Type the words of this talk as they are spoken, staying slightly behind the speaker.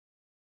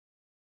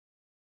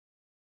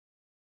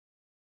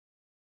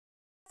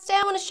Today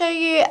I want to show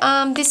you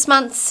this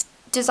month's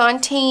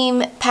design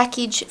team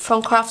package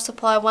from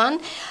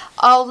Craftsupplies1.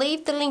 I'll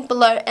leave the link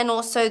below and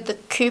also the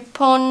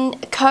coupon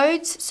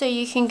codes so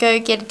you can go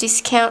get a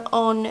discount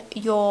on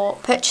your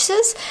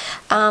purchases.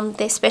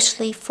 They're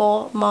specially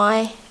for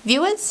my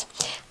viewers.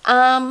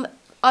 I'm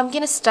going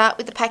to start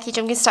with the package.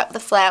 I'm going to start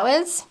with the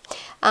flowers.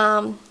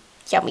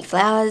 Yummy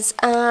flowers.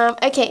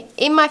 Okay,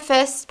 in my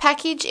first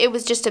package it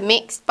was just a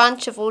mixed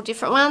bunch of all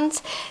different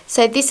ones.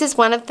 So this is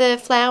one of the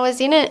flowers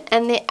in it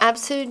and they're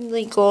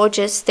absolutely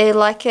gorgeous. They're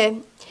like a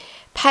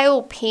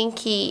pale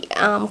pinky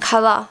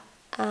colour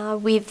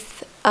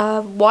with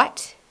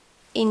white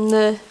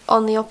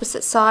on the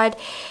opposite side,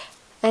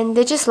 and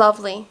they're just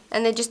lovely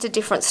and they're just a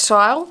different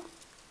style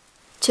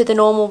to the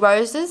normal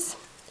roses.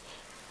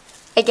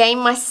 Again,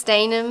 my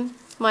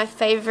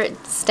favourite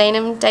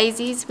Stainum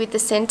daisies with the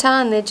centre,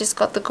 and they've just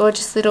got the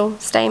gorgeous little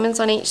stamens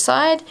on each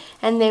side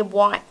and they're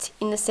white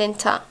in the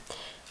centre.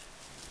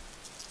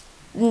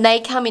 They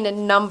come in a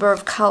number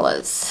of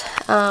colours,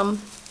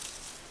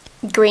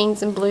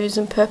 greens and blues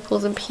and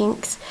purples and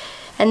pinks,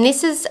 and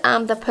this is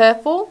the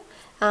purple.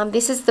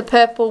 This is the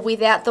purple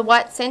without the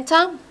white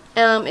centre.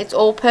 It's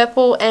all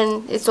purple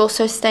and it's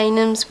also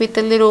Stainums with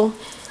the little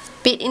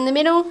bit in the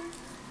middle,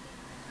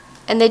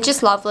 and they're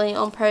just lovely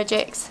on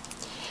projects.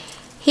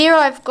 Here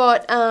I've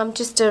got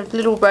just a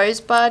little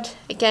rosebud,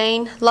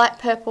 again light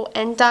purple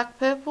and dark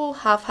purple,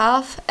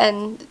 half,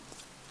 and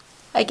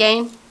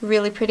again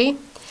really pretty.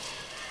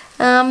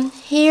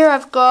 Here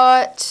I've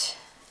got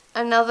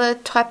another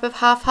type of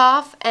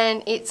half,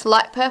 and it's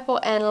light purple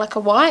and like a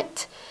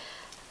white,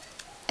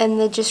 and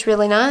they're just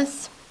really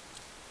nice.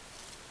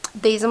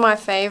 These are my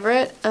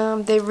favourite.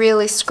 They're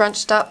really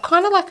scrunched up,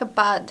 kind of like a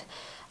bud,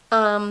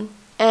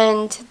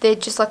 and they're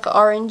just like an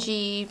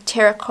orangey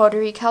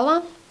terracotta-y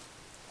colour.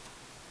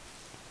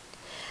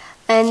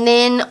 And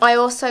then I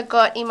also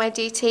got in my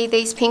DT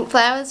these pink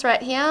flowers right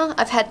here.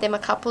 I've had them a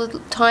couple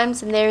of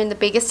times and they're in the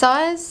bigger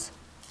size.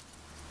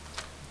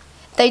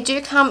 They do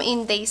come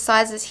in these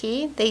sizes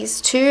here, these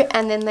two,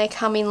 and then they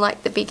come in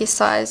like the biggest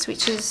size,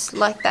 which is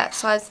like that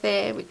size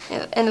there,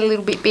 and a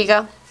little bit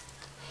bigger.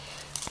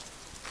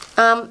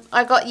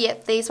 I got,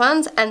 these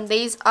ones, and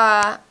these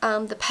are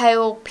the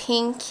pale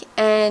pink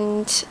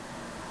and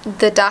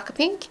the darker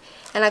pink,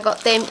 and I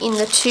got them in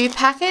the 2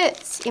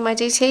 packets in my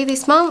DT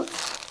this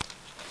month.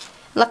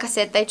 Like I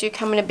said, they do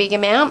come in a big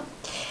amount.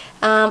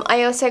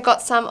 I also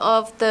got some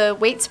of the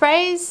wheat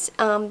sprays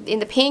in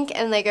the pink,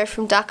 and they go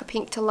from darker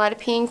pink to lighter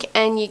pink,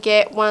 and you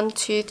get 1,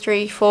 2,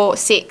 3, 4,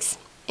 6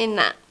 in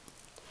that.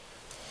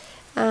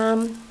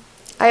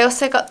 I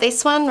also got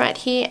this one right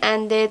here,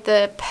 and they're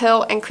the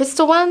pearl and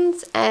crystal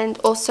ones, and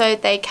also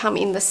they come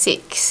in the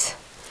 6,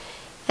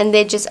 and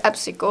they're just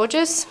absolutely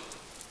gorgeous.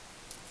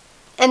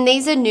 And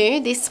these are new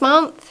this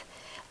month,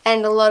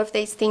 and a lot of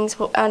these things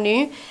are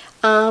new.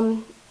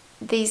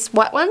 These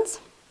white ones,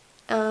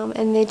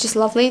 and they're just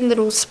lovely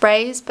little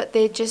sprays, but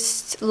they're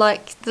just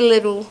like the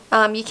little,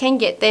 you can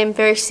get them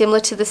very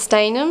similar to the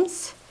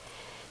Stainums,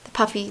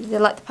 they're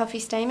like the puffy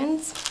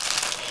stamens.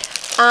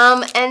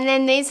 And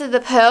then these are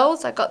the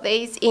pearls. I got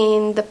these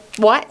in the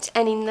white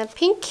and in the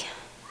pink.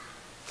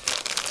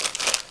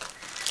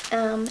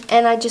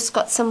 And I just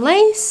got some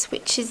lace,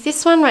 which is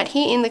this one right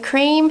here in the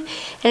cream,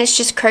 and it's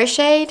just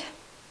crocheted,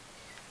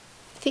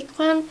 thick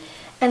one.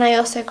 And I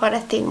also got a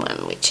thin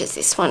one, which is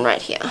this one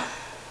right here.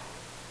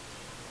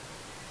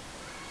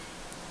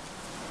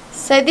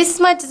 So this is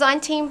my design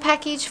team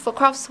package for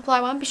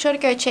Craftsupplies1. Be sure to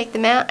go check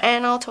them out,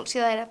 and I'll talk to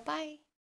you later. Bye.